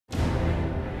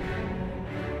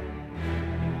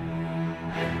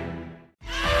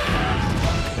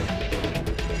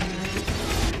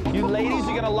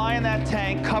gonna lie in that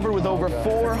tank covered with over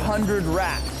 400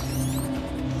 rats.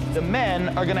 The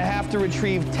men are gonna have to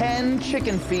retrieve 10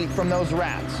 chicken feet from those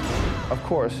rats. Of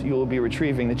course, you will be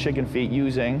retrieving the chicken feet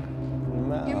using...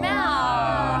 Your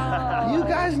mouth. You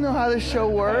guys know how this show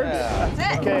works.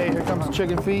 Yeah. Okay, here comes the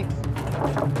chicken feet.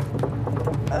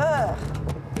 Ugh.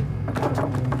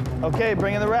 Okay,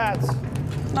 bring in the rats.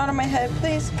 Not on my head,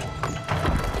 please.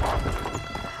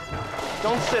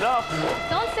 Don't sit up.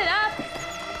 Don't sit up.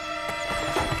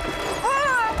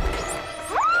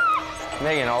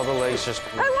 Megan, all the legs just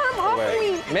I want them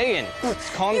off me. Megan,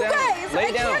 calm down. Guys, Lay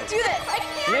I down. can't do this. I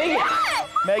can't. Megan. Yes.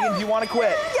 Megan, do you want to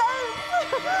quit?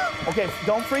 Yes. Okay,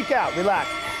 don't freak out. Relax.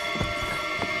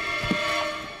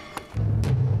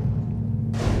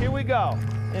 Here we go.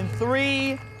 In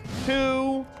 3,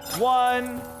 2,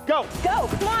 1, go. Go,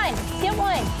 come on. Get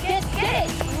one. Get it.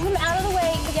 Move him out of the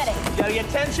way to get it. You gotta get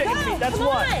 10 chicken feet. That's come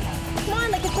one. On. Come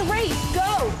on, like it's a race.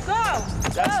 Go.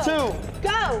 That's go. 2.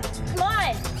 Go. Come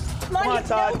on. Come on,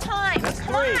 Todd. no time. That's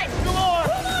Come 3. on. Come on.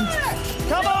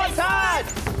 Come on, Move it. Todd.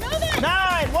 Move it.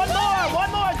 9.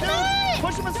 One more, dude.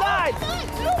 Push him aside.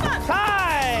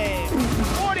 Time.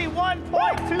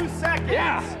 41.2 seconds.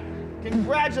 Yeah.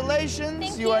 Congratulations.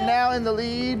 Thank you are you. now in the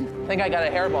lead. I think I got a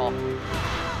hairball.